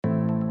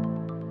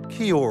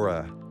Kia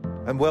ora,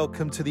 and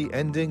welcome to the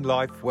Ending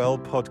Life Well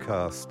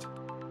podcast.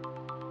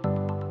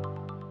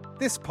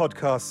 This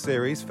podcast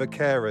series for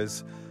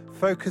carers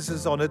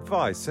focuses on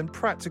advice and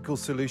practical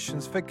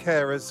solutions for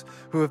carers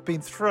who have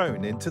been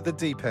thrown into the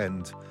deep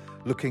end,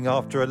 looking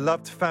after a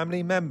loved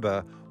family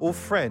member or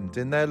friend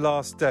in their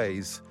last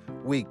days,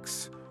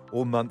 weeks,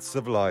 or months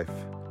of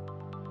life.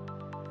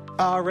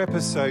 Our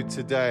episode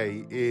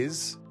today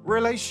is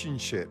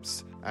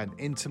Relationships and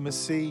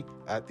Intimacy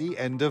at the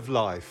End of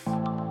Life.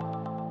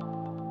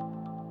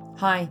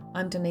 Hi,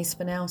 I'm Denise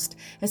Van Elst,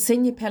 a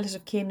Senior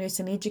Palliative Care Nurse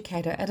and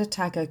Educator at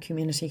Otago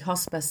Community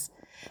Hospice.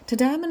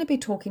 Today I'm going to be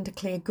talking to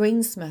Claire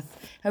Greensmith,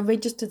 a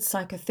registered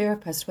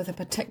psychotherapist with a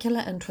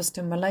particular interest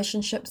in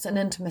relationships and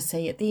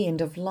intimacy at the end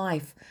of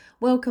life.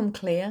 Welcome,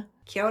 Claire.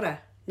 Kia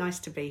ora. Nice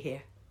to be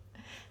here.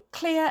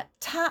 Claire,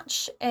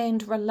 touch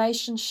and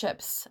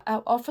relationships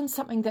are often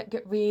something that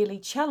get really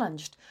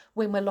challenged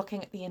when we're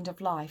looking at the end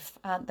of life,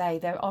 aren't they?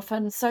 There are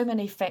often so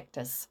many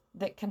factors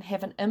that can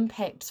have an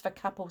impact for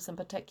couples in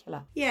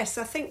particular. Yes,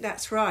 I think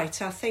that's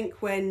right. I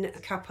think when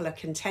a couple are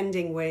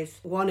contending with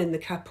one in the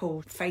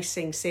couple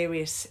facing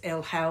serious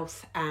ill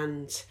health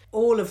and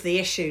all of the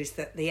issues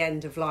that the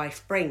end of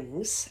life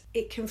brings,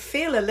 it can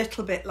feel a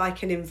little bit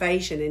like an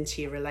invasion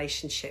into your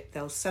relationship.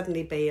 There'll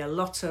suddenly be a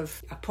lot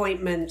of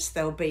appointments,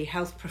 there'll be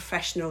health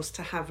professionals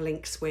to have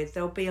links with,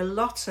 there'll be a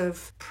lot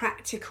of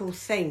practical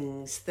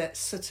things that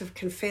sort of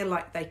can feel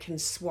like they can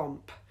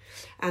swamp.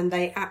 And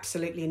they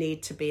absolutely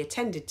need to be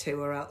attended to,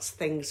 or else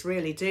things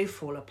really do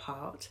fall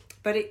apart.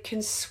 But it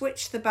can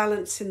switch the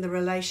balance in the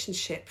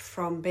relationship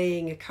from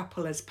being a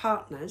couple as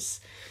partners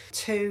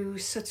to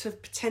sort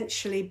of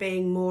potentially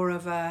being more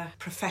of a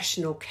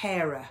professional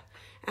carer.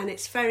 And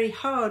it's very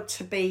hard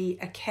to be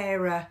a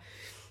carer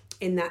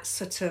in that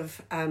sort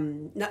of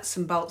nuts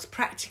and bolts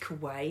practical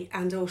way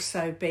and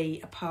also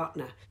be a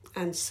partner.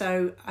 And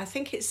so I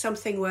think it's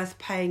something worth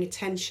paying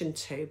attention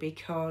to,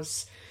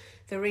 because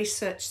the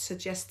research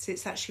suggests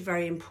it's actually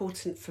very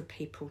important for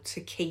people to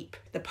keep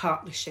the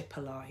partnership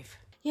alive.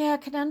 Yeah, I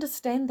can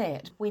understand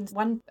that. When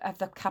one of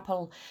the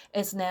couple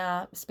is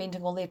now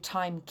spending all their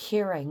time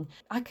caring,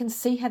 I can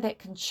see how that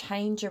can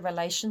change a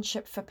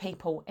relationship for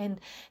people, and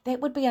that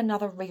would be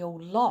another real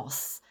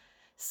loss.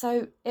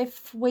 So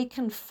if we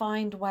can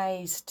find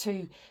ways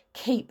to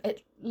keep,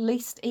 at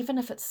least even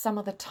if it's some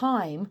of the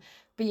time,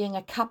 being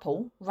a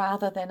couple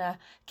rather than a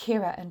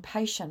carer and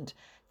patient,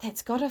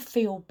 that's got to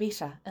feel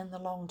better in the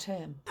long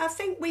term. I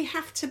think we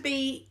have to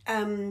be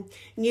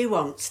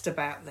nuanced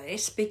about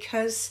this,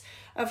 because,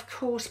 of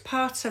course,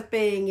 part of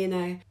being in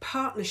a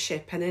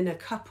partnership and in a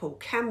couple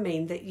can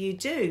mean that you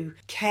do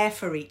care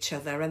for each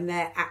other and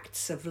they're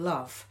acts of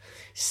love.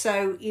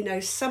 So,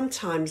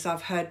 sometimes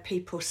I've heard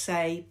people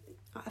say,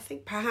 I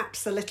think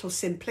perhaps a little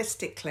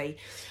simplistically,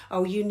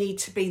 oh, you need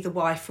to be the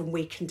wife and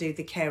we can do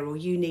the care, or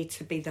you need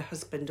to be the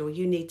husband, or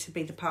you need to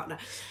be the partner.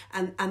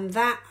 And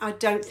that I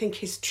don't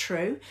think is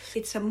true.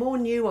 It's a more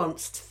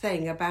nuanced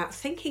thing about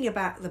thinking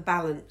about the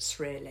balance,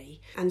 really.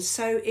 And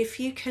so if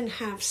you can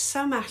have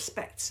some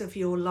aspects of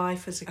your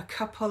life as a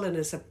couple and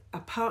as a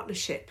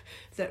partnership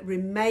that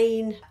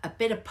remain a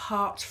bit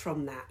apart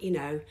from that,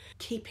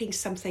 keeping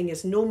something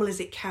as normal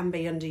as it can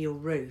be under your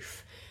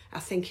roof,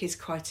 I think is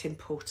quite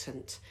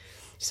important.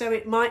 So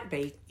it might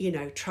be,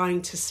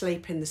 trying to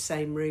sleep in the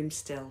same room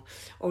still,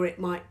 or it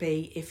might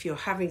be, if you're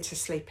having to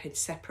sleep in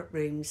separate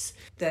rooms,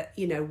 that,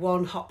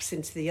 one hops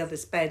into the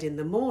other's bed in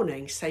the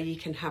morning so you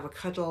can have a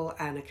cuddle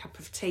and a cup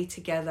of tea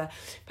together,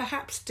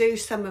 perhaps do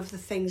some of the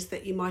things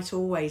that you might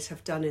always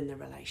have done in the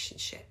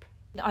relationship.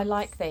 I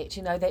like that,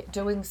 that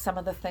doing some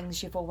of the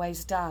things you've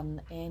always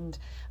done. And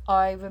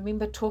I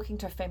remember talking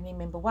to a family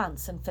member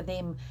once, and for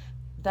them,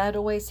 they'd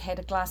always had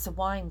a glass of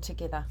wine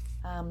together.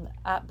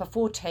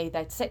 Before tea,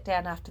 they'd sat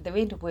down after their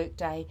end of work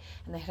day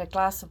and they had a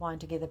glass of wine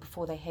together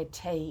before they had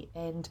tea.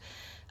 And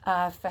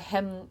for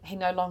him, he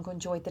no longer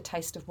enjoyed the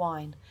taste of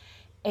wine.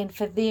 And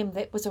for them,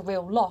 that was a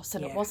real loss.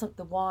 And It wasn't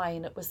the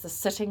wine, it was the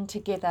sitting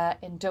together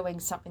and doing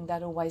something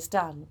they'd always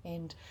done.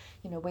 And,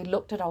 we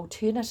looked at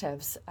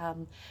alternatives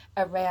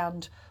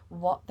around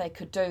what they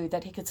could do,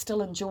 that he could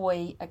still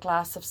enjoy a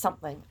glass of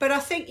something. But I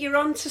think you're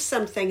onto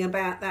something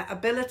about that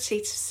ability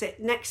to sit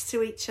next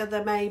to each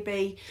other,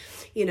 maybe.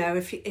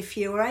 If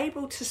you're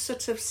able to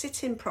sort of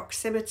sit in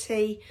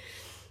proximity,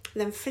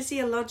 then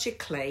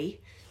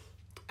physiologically,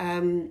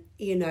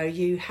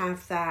 you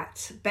have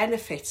that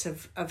benefit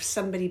of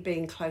somebody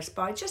being close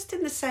by, just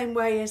in the same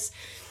way as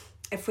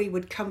if we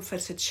would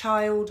comfort a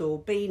child or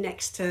be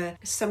next to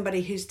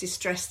somebody who's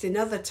distressed in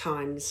other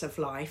times of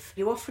life.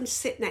 You often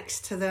sit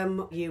next to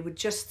them, you would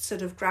just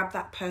sort of grab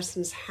that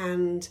person's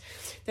hand.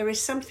 There is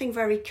something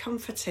very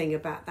comforting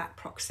about that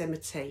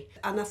proximity.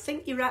 And I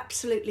think you're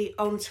absolutely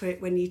onto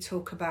it when you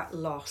talk about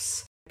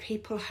loss.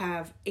 People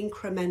have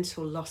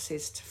incremental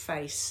losses to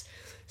face.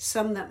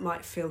 Some that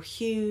might feel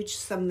huge,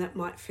 some that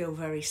might feel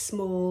very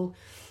small,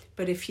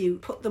 but if you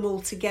put them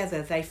all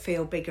together, they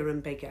feel bigger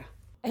and bigger.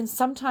 And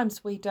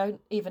sometimes we don't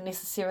even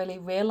necessarily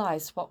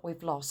realise what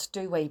we've lost,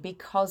 do we?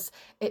 Because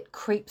it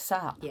creeps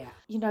up. Yeah.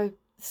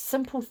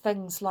 simple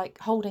things like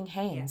holding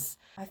hands.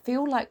 I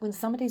feel like when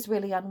somebody's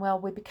really unwell,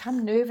 we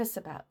become nervous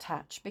about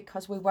touch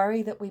because we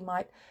worry that we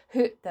might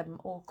hurt them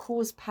or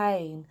cause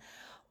pain,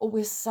 or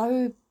we're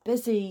so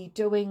busy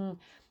doing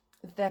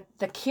the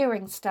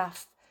caring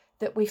stuff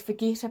that we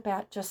forget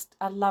about just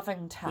a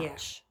loving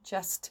touch,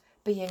 just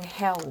being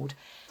held.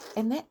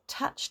 And that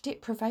touch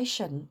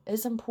deprivation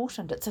is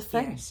important. It's a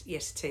thing.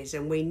 Yes, it is.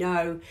 And we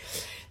know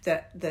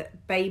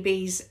that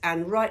babies,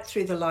 and right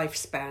through the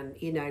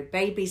lifespan, you know,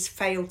 babies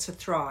fail to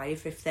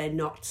thrive if they're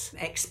not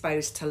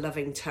exposed to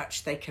loving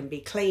touch. They can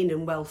be clean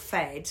and well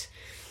fed,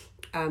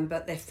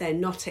 but if they're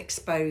not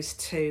exposed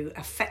to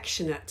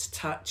affectionate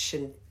touch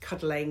and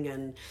cuddling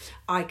and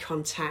eye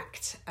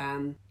contact,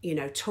 you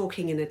know,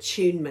 talking and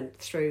attunement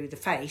through the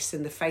face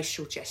and the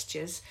facial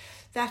gestures,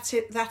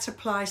 that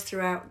applies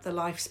throughout the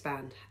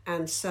lifespan.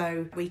 And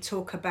so we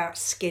talk about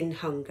skin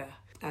hunger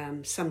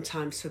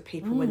sometimes for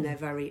people when they're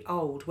very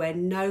old, where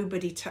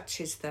nobody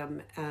touches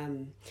them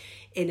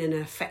in an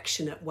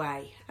affectionate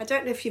way. I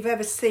don't know if you've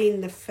ever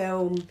seen the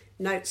film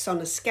Notes on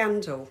a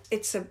Scandal.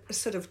 It's a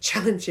sort of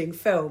challenging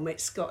film.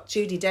 It's got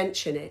Judi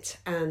Dench in it,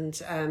 and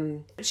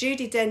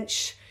Judi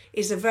Dench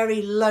is a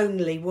very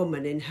lonely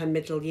woman in her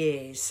middle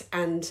years,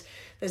 and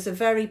there's a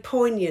very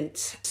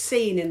poignant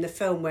scene in the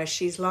film where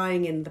she's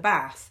lying in the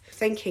bath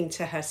thinking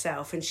to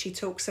herself, and she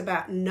talks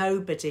about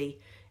nobody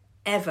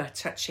ever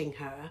touching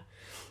her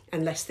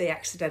unless they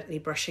accidentally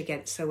brush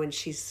against her when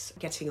she's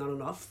getting on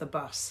and off the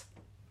bus.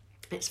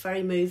 It's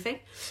very moving,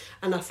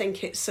 and I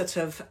think it sort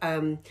of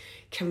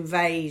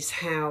conveys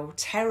how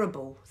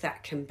terrible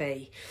that can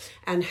be,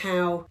 and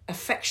how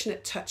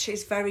affectionate touch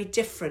is very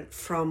different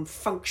from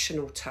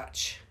functional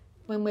touch.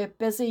 When we're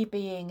busy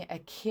being a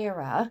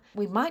carer,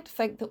 we might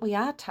think that we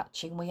are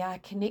touching, we are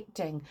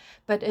connecting,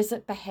 but is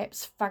it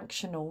perhaps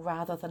functional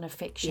rather than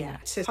affectionate? Yeah,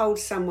 to hold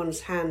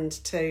someone's hand,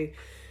 to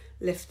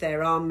lift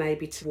their arm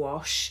maybe to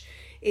wash,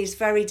 is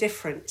very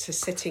different to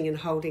sitting and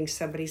holding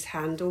somebody's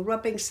hand or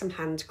rubbing some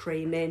hand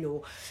cream in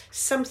or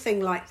something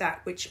like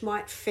that, which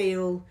might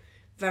feel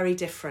very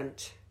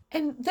different.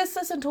 And this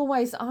isn't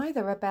always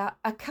either about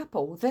a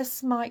couple.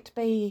 This might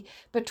be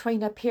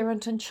between a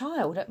parent and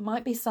child. It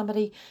might be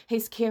somebody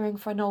who's caring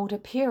for an older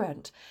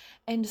parent,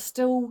 and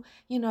still,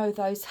 you know,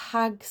 those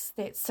hugs,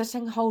 that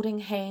sitting, holding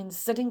hands,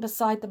 sitting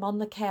beside them on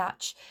the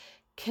couch,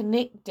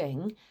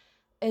 connecting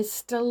is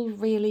still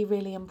really,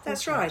 really important.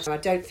 That's right. I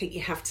don't think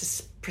you have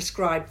to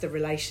prescribe the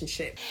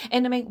relationship.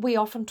 And I mean, we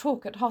often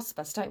talk at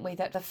hospice, don't we,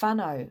 that the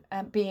whānau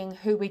being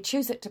who we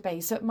choose it to be.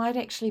 So it might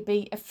actually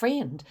be a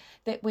friend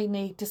that we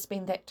need to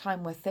spend that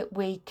time with, that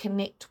we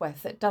connect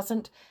with. It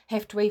doesn't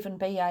have to even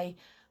be a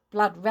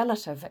blood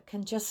relative. It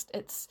can just,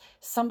 it's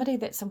somebody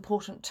that's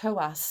important to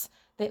us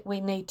that we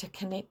need to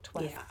connect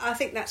with. Yeah, I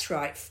think that's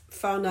right.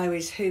 Whānau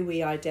is who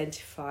we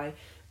identify.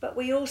 But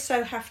we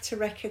also have to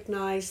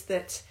recognise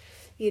that,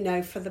 you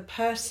know, for the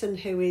person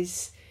who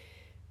is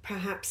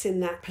perhaps in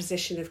that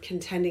position of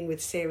contending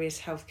with serious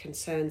health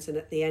concerns and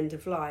at the end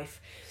of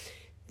life,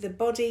 the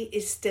body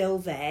is still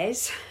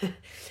theirs.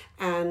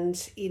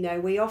 And, you know,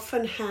 we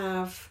often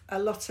have a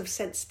lot of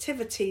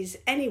sensitivities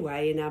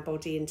anyway in our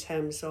body in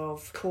terms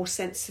of core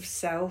sense of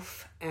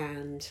self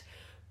and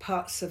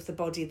parts of the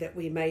body that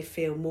we may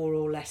feel more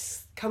or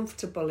less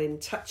comfortable in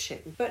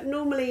touching. But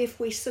normally if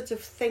we sort of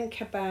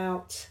think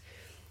about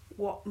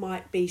what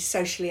might be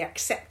socially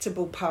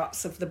acceptable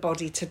parts of the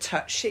body to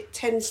touch, it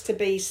tends to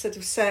be sort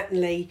of,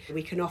 certainly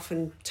we can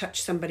often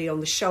touch somebody on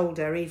the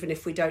shoulder even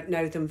if we don't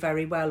know them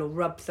very well, or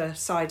rub the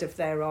side of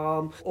their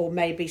arm, or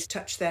maybe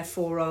touch their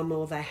forearm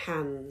or their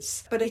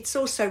hands. But it's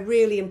also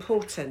really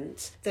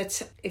important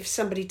that if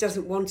somebody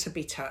doesn't want to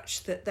be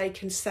touched, that they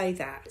can say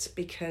that,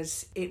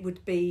 because it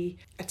would be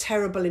a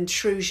terrible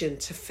intrusion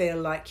to feel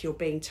like you're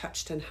being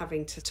touched and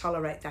having to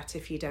tolerate that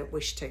if you don't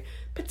wish to,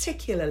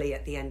 particularly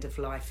at the end of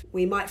life.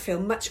 We might feel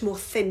much more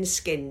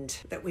thin-skinned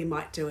than we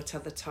might do at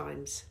other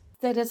times.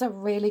 That is a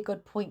really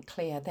good point,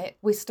 Claire, that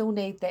we still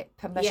need that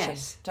permission.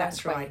 Yes,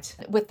 that's right.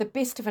 With the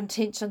best of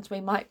intentions, we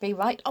might be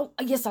right, oh,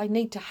 yes, I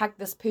need to hug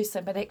this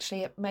person, but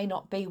actually it may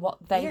not be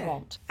what they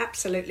want.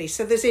 Absolutely.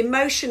 So there's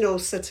emotional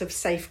sort of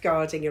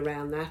safeguarding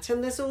around that,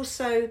 and there's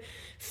also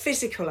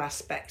physical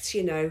aspects,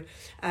 you know.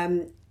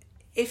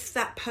 If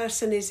that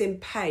person is in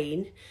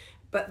pain,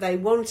 but they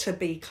want to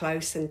be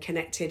close and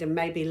connected and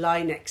maybe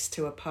lie next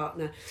to a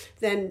partner,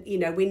 then, you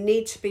know, we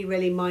need to be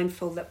really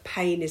mindful that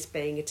pain is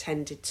being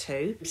attended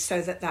to, so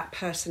that that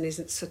person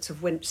isn't sort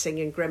of wincing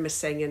and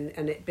grimacing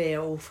and it be an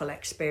awful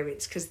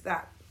experience, because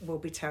that will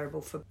be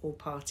terrible for all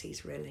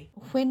parties, really.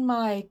 When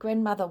my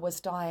grandmother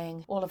was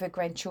dying, all of her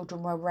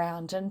grandchildren were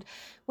around and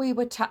we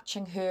were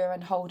touching her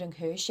and holding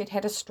her. She'd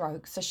had a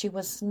stroke, so she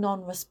was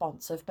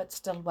non-responsive but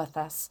still with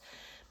us.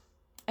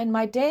 And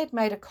my dad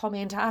made a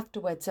comment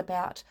afterwards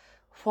about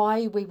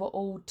why we were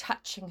all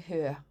touching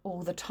her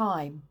all the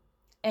time.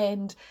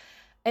 And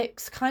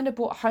it's kind of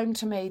brought home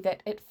to me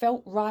that it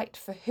felt right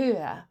for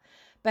her,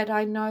 but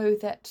I know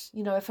that,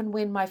 you know, if and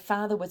when my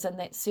father was in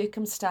that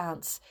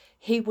circumstance,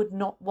 he would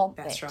not want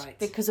That's that, right.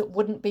 because it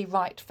wouldn't be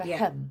right for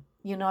him.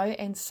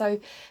 And so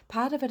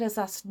part of it is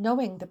us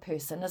knowing the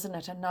person, isn't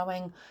it? And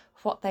knowing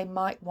what they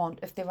might want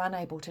if they're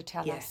unable to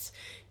tell us. Yes,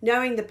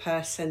 knowing the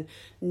person,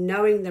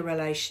 knowing the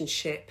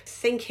relationship,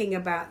 thinking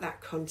about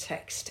that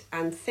context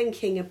and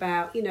thinking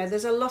about,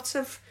 there's a lot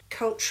of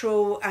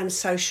cultural and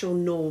social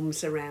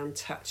norms around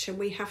touch, and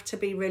we have to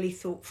be really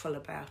thoughtful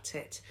about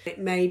it. It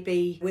may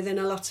be within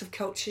a lot of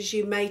cultures,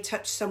 you may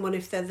touch someone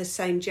if they're the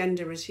same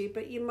gender as you,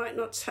 but you might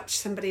not touch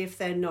somebody if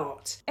they're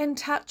not. And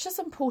touch is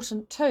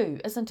important too,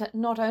 isn't it?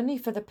 Not only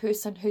for the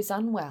person who's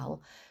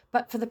unwell,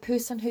 but for the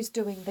person who's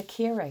doing the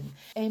caring.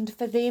 And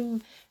for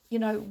them,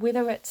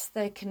 whether it's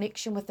the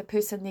connection with the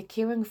person they're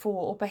caring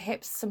for or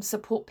perhaps some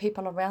support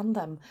people around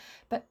them,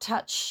 but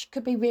touch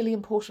could be really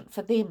important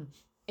for them.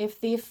 If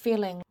they're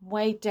feeling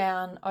weighed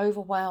down,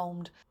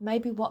 overwhelmed,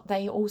 maybe what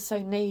they also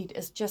need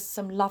is just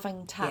some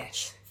loving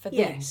touch for them.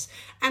 Yes,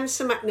 and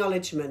some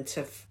acknowledgement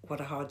of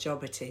what a hard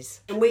job it is.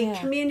 And we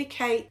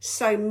communicate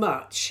so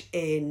much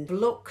in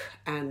look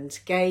and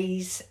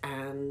gaze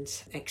and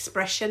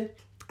expression,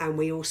 and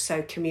we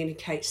also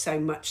communicate so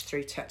much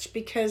through touch,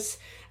 because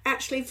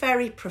actually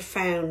very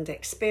profound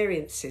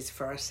experiences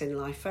for us in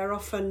life are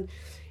often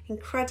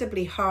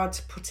incredibly hard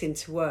to put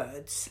into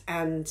words,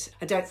 and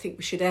I don't think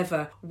we should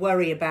ever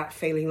worry about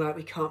feeling like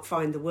we can't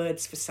find the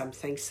words for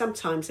something.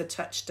 Sometimes a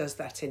touch does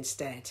that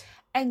instead.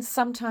 And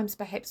sometimes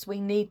perhaps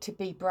we need to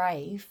be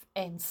brave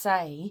and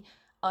say,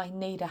 I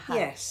need a hug.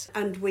 Yes,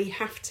 and we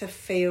have to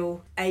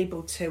feel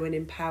able to and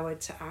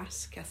empowered to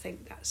ask. I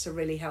think that's a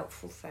really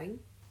helpful thing.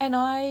 And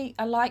I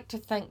like to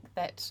think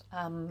that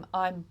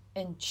I'm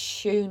in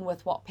tune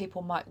with what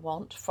people might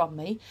want from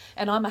me.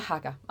 And I'm a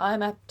hugger.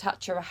 I'm a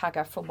toucher, a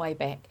hugger from way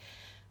back.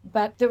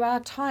 But there are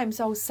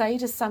times I'll say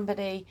to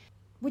somebody,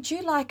 would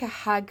you like a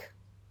hug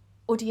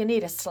or do you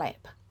need a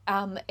slap?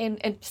 And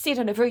said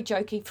in a very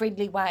jokey,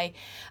 friendly way.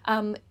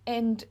 And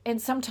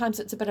sometimes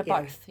it's a bit of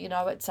both.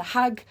 It's a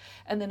hug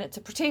and then it's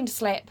a pretend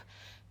slap,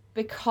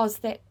 because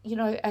that,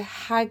 a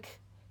hug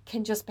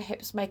can just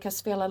perhaps make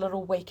us feel a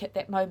little weak at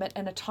that moment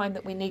in a time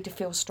that we need to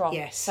feel strong.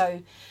 Yes.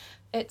 So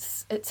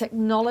it's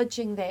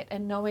acknowledging that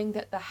and knowing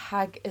that the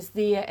hug is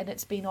there and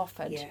it's been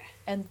offered. Yeah.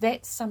 And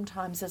that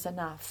sometimes is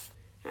enough.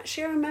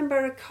 Actually, I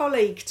remember a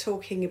colleague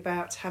talking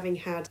about having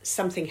had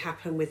something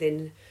happen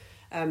within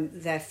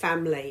their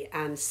family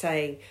and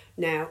saying,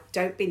 now,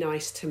 don't be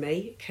nice to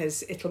me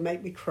because it'll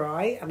make me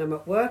cry and I'm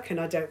at work and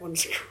I don't want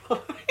to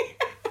cry.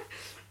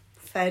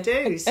 Fair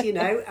dues,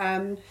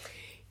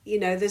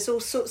 there's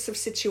all sorts of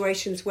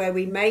situations where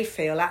we may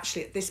feel,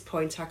 actually, at this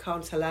point, I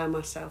can't allow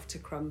myself to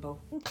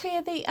crumble.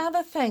 Claire, the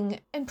other thing,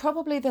 and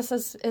probably this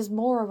is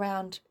more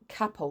around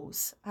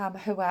couples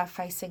who are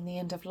facing the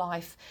end of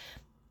life,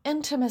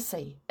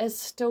 intimacy is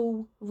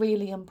still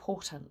really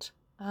important.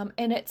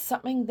 And it's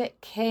something that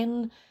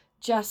can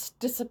just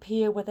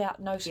disappear without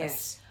notice.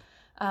 Yes.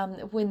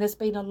 When there's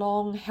been a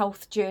long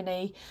health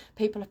journey,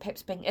 people have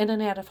perhaps been in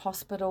and out of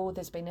hospital,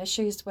 there's been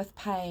issues with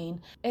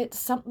pain. It's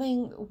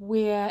something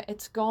where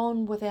it's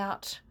gone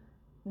without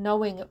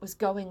knowing it was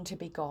going to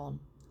be gone.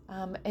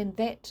 And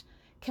that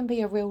can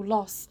be a real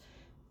loss.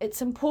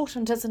 It's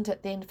important, isn't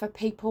it, then, for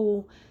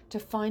people to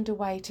find a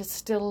way to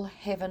still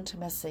have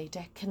intimacy,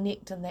 to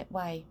connect in that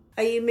way.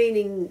 Are you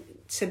meaning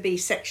to be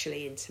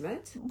sexually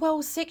intimate?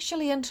 Well,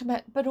 sexually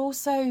intimate, but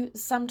also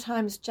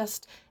sometimes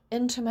just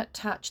intimate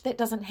touch. That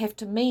doesn't have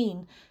to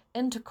mean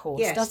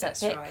intercourse, does it?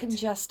 That can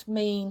just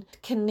mean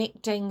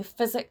connecting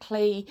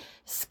physically,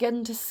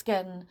 skin to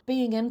skin.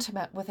 Being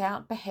intimate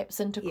without perhaps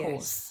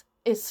intercourse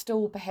is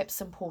still perhaps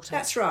important.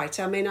 That's right.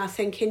 I mean, I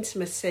think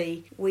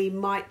intimacy, we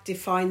might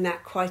define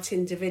that quite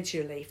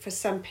individually. For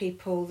some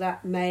people,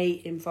 that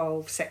may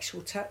involve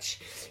sexual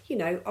touch,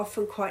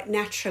 often quite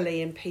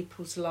naturally in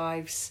people's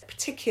lives,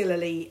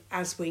 particularly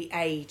as we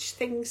age.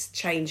 Things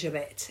change a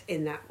bit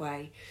in that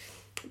way.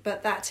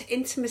 But that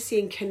intimacy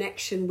and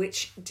connection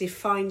which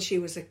defines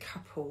you as a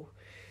couple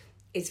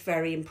is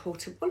very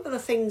important. One of the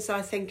things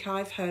I think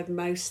I've heard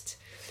most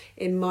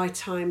in my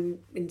time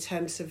in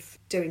terms of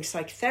doing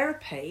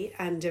psychotherapy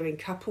and doing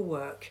couple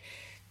work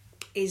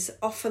is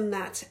often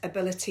that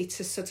ability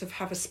to sort of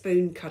have a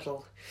spoon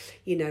cuddle,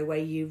 where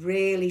you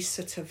really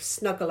sort of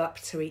snuggle up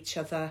to each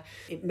other.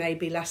 It may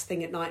be last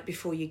thing at night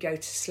before you go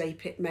to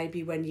sleep. It may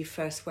be when you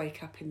first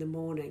wake up in the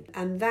morning.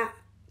 And that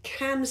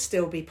can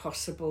still be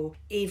possible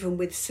even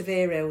with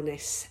severe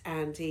illness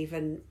and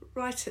even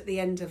right at the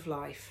end of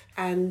life.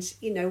 And,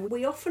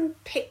 we often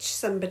pitch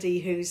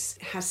somebody who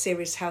has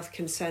serious health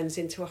concerns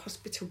into a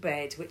hospital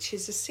bed, which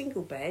is a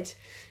single bed.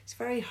 It's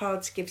very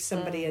hard to give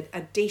somebody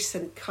a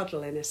decent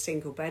cuddle in a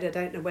single bed. I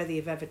don't know whether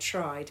you've ever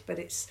tried, but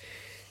it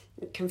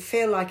can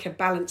feel like a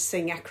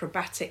balancing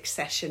acrobatic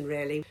session,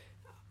 really.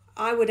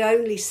 I would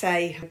only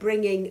say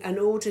bringing an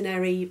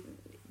ordinary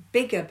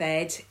bigger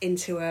bed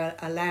into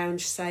a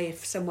lounge, say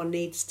if someone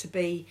needs to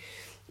be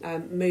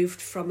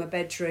moved from a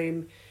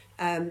bedroom,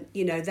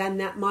 then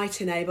that might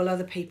enable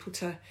other people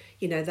to,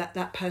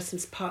 that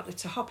person's partner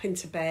to hop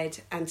into bed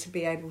and to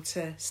be able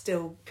to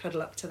still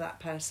cuddle up to that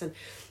person,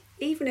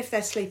 even if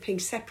they're sleeping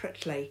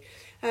separately.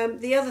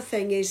 The other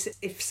thing is,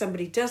 if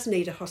somebody does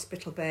need a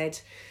hospital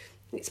bed,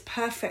 It's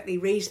perfectly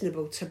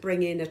reasonable to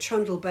bring in a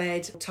trundle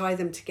bed, tie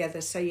them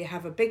together so you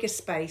have a bigger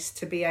space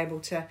to be able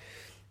to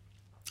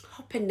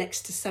hop in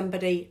next to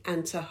somebody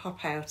and to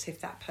hop out if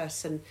that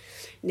person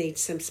needs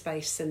some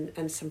space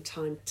and some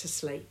time to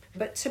sleep.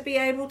 But to be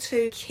able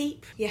to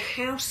keep your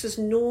house as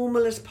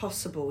normal as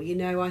possible,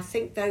 I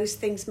think those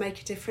things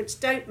make a difference.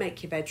 Don't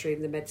make your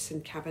bedroom the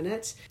medicine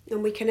cabinet,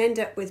 and we can end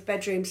up with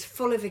bedrooms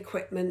full of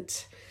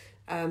equipment,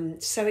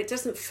 so it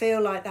doesn't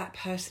feel like that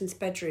person's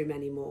bedroom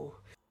anymore.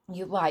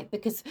 You're right,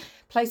 because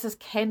places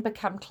can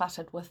become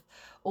cluttered with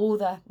all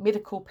the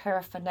medical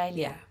paraphernalia.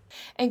 Yeah.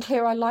 And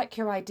Claire, I like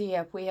your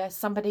idea where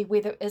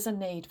there is a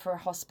need for a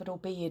hospital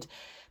bed,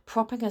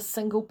 propping a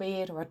single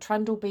bed or a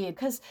trundle bed,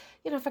 because,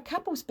 if a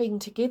couple's been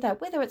together,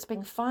 whether it's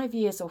been 5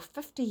 years or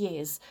 50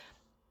 years,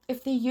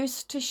 if they're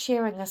used to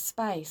sharing a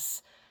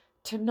space,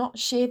 to not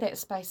share that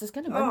space is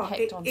going to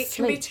impact on sleep. It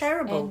can be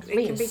terrible. And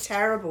it can be rest.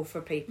 terrible for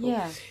people.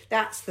 Yeah.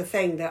 That's the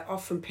thing that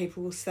often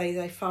people will say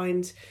they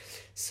find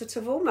sort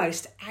of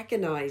almost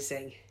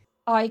agonising.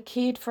 I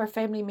cared for a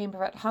family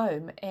member at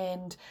home,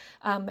 and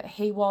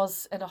he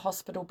was in a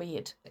hospital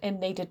bed and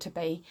needed to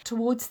be.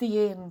 Towards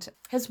the end,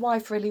 his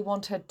wife really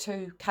wanted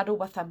to cuddle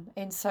with him,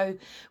 and so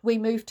we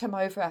moved him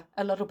over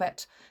a little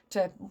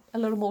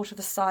more to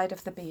the side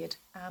of the bed,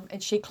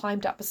 and she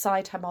climbed up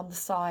beside him on the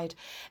side,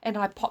 and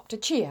I popped a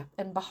chair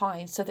in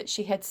behind so that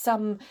she had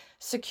some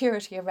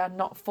security around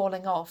not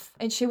falling off,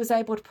 and she was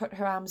able to put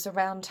her arms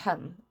around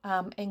him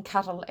and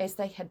cuddle as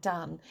they had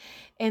done,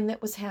 and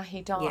that was how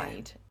he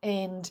died. Yeah.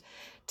 And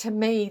to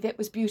me, that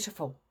was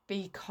beautiful,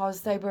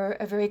 because they were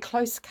a very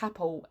close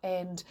couple,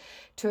 and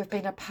to have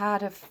been a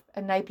part of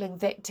enabling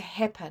that to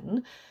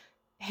happen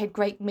had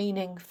great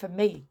meaning for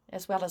me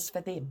as well as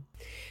for them.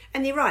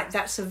 And you're right,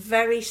 that's a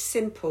very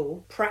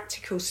simple,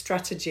 practical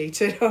strategy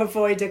to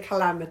avoid a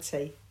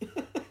calamity.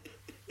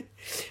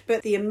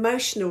 But the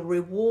emotional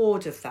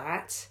reward of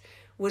that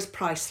was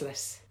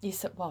priceless.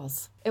 Yes, it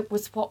was. It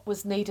was what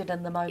was needed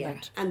in the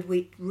moment. Yeah. And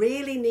we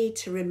really need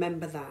to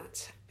remember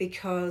that,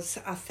 because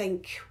I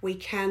think we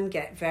can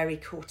get very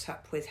caught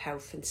up with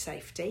health and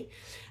safety.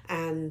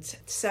 And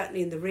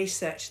certainly in the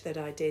research that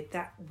I did,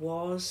 that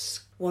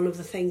was one of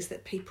the things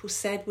that people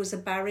said was a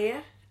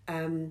barrier,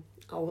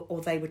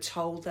 or they were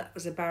told that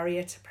was a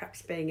barrier to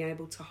perhaps being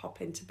able to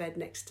hop into bed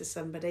next to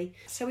somebody.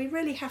 So we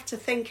really have to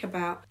think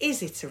about,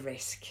 is it a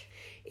risk?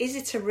 Is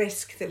it a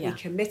risk that we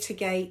can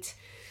mitigate?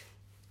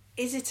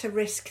 Is it a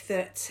risk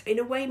that in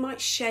a way might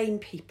shame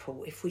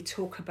people if we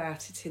talk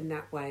about it in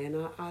that way?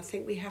 And I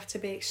think we have to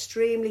be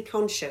extremely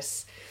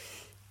conscious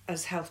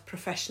as health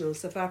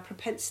professionals of our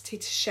propensity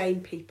to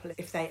shame people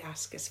if they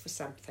ask us for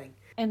something.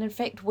 And in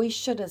fact, we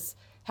should, as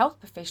health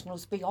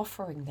professionals, be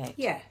offering that.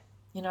 Yeah.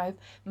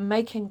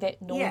 Making that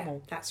normal.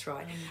 Yeah, that's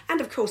right. And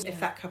of course, if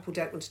that couple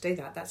don't want to do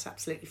that, that's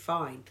absolutely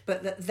fine.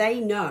 But that they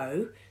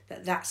know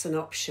that that's an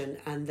option,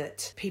 and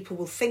that people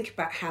will think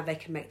about how they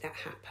can make that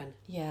happen.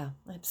 Yeah,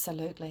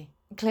 absolutely.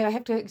 Claire, I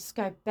have to just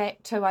go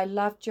back to, I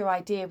loved your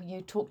idea when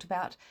you talked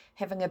about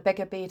having a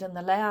bigger bed in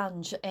the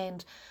lounge,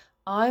 and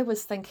I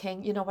was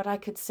thinking, what I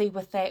could see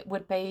with that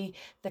would be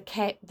the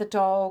cat, the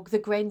dog, the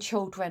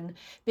grandchildren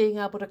being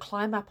able to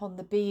climb up on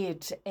the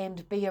bed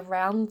and be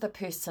around the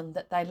person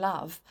that they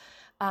love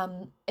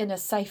in a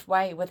safe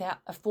way, without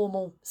a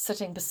formal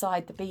sitting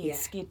beside the bed,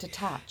 scared to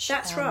touch.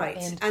 That's right.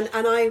 And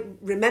I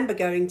remember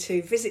going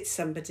to visit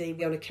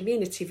somebody on a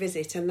community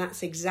visit, and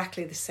that's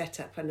exactly the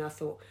setup. And I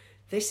thought,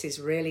 this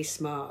is really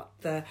smart.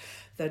 The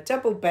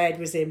double bed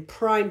was in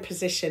prime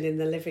position in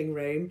the living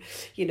room,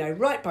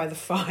 right by the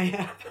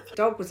fire. The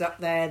dog was up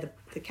there,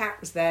 the cat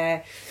was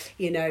there,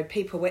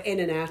 people were in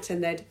and out,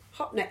 and they'd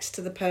hop next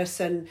to the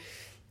person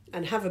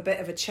and have a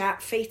bit of a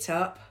chat, feet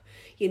up.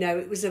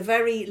 It was a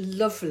very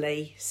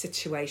lovely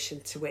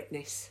situation to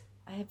witness.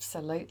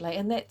 Absolutely.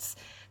 And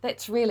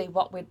that's really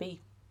what we'd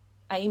be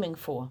aiming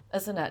for,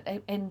 isn't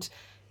it? And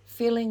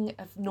feeling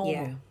of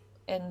normal.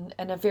 In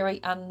a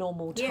very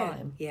unnormal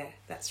time. Yeah,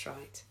 that's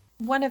right.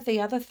 One of the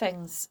other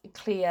things,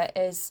 Claire,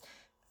 is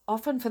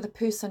often for the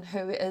person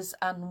who is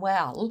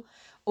unwell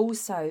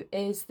also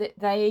is that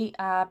they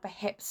are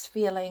perhaps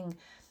feeling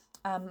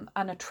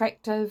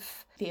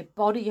unattractive, their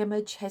body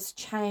image has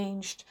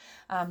changed,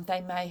 they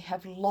may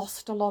have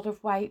lost a lot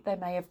of weight, they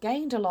may have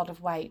gained a lot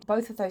of weight.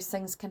 Both of those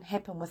things can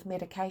happen with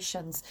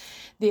medications.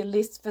 They're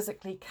less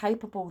physically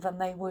capable than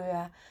they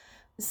were.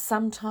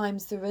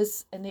 Sometimes there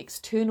is an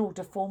external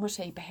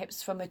deformity,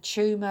 perhaps from a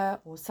tumour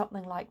or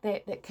something like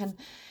that,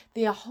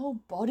 their whole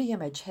body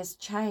image has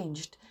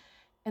changed.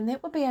 And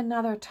that would be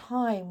another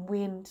time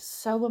when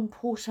so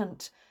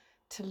important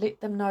to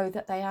let them know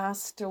that they are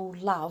still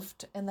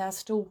loved and they're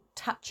still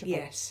touchable.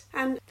 Yes,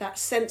 and that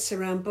sense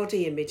around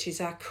body image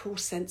is our core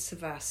sense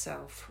of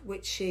ourself,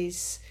 which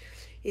is,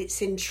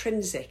 it's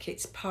intrinsic,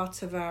 it's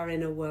part of our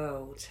inner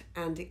world,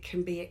 and it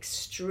can be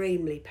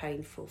extremely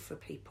painful for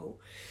people.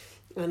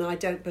 And I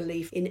don't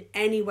believe in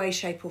any way,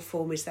 shape or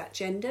form is that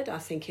gendered. I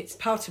think it's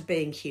part of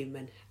being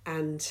human.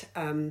 And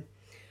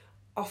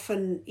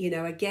often,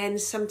 again,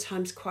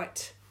 sometimes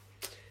quite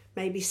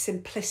maybe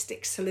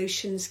simplistic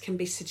solutions can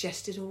be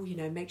suggested, or,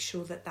 make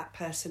sure that that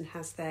person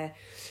has their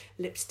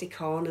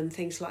lipstick on and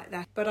things like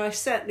that. But I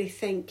certainly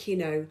think,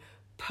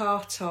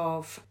 part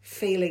of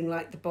feeling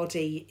like the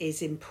body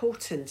is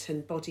important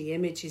and body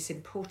image is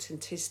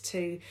important is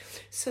to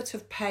sort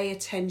of pay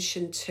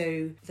attention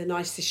to the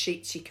nicest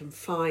sheets you can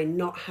find,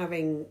 not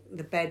having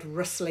the bed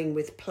rustling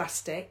with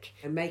plastic,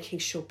 and making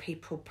sure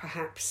people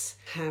perhaps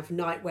have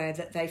nightwear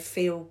that they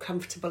feel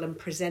comfortable and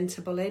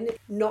presentable in.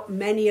 Not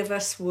many of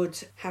us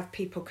would have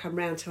people come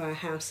round to our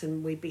house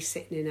and we'd be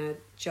sitting in a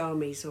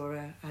jammies or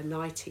a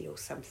nightie or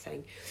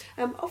something.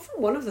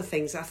 Often one of the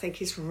things I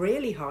think is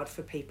really hard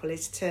for people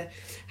is to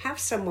have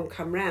someone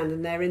come round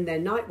and they're in their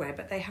nightwear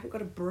but they haven't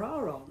got a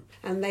bra on,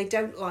 and they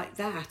don't like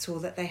that, or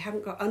that they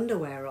haven't got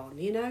underwear on,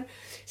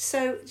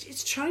 So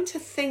it's trying to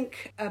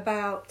think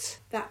about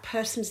that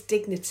person's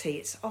dignity.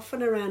 It's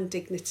often around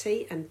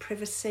dignity and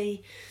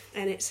privacy,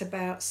 and it's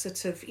about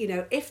sort of,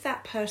 if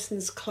that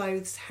person's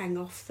clothes hang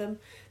off them,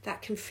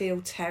 that can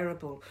feel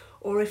terrible.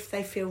 Or if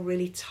they feel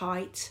really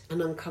tight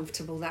and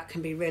uncomfortable, that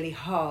can be really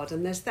hard.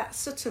 And there's that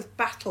sort of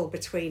battle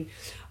between,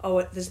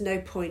 there's no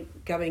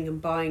point going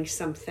and buying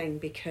something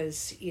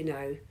because,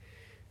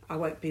 I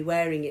won't be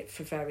wearing it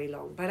for very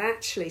long. But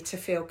actually to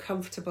feel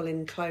comfortable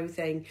in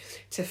clothing,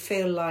 to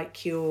feel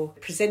like you're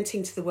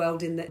presenting to the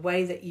world in the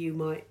way that you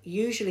might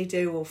usually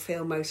do or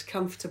feel most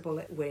comfortable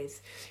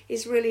with,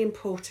 is really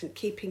important.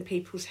 Keeping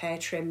people's hair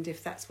trimmed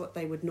if that's what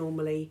they would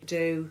normally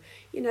do.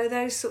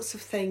 Those sorts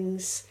of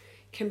things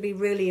can be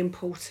really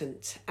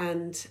important,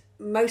 and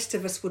most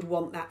of us would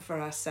want that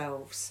for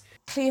ourselves.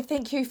 Claire,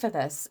 thank you for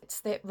this. It's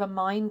that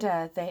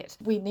reminder that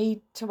we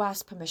need to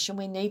ask permission,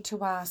 we need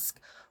to ask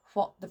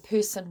what the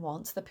person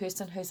wants, the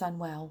person who's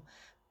unwell,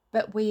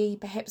 but we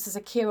perhaps as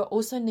a carer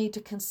also need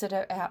to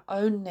consider our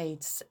own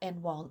needs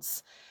and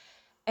wants.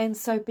 And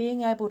so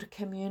being able to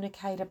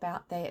communicate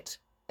about that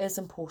is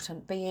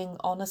important, being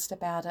honest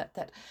about it,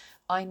 that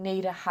I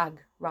need a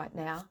hug right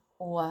now,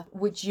 or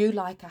would you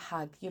like a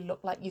hug? You look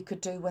like you could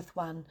do with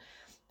one.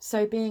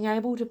 So being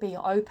able to be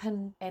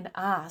open and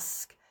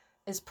ask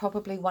is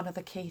probably one of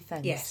the key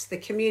things. Yes, the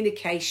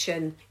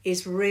communication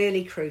is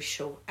really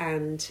crucial,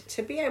 and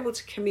to be able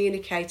to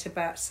communicate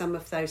about some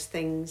of those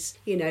things,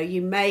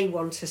 you may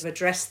want to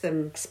address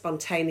them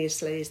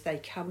spontaneously as they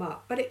come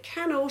up, but it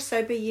can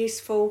also be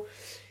useful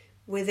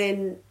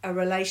within a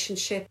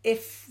relationship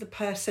if the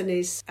person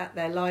is at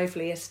their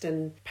liveliest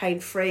and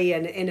pain-free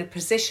and in a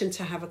position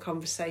to have a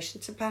conversation,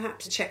 to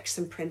perhaps check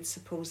some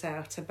principles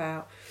out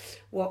about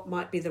what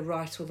might be the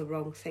right or the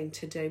wrong thing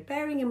to do,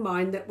 bearing in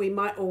mind that we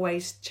might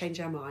always change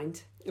our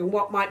mind, and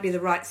what might be the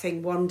right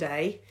thing one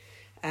day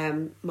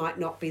might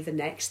not be the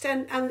next.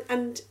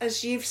 And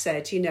as you've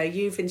said,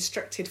 you've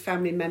instructed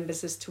family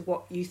members as to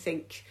what you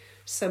think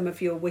some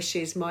of your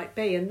wishes might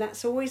be, and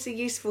that's always a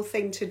useful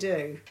thing to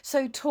do.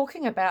 So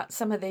talking about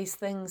some of these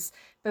things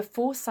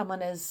before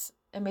someone is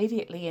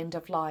immediately end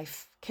of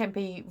life can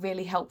be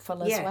really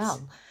helpful as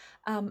well.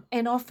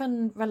 And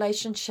often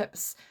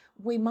relationships,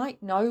 we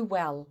might know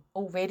well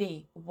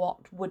already what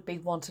would be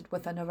wanted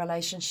within a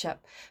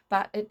relationship,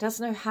 but it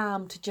does no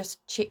harm to just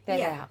check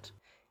that out.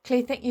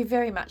 Claire, thank you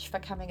very much for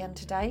coming in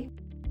today.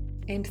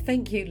 And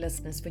thank you,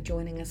 listeners, for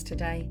joining us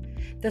today.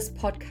 This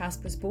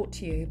podcast was brought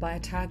to you by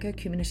Otago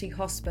Community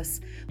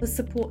Hospice with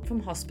support from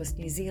Hospice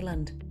New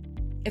Zealand.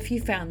 If you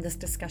found this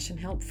discussion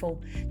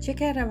helpful,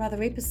 check out our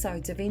other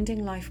episodes of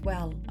Ending Life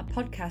Well, a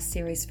podcast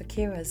series for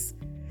carers.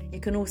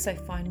 You can also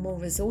find more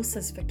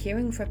resources for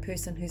caring for a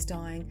person who's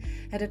dying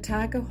at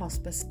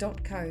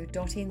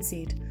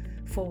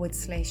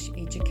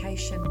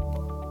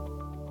otagohospice.co.nz/education.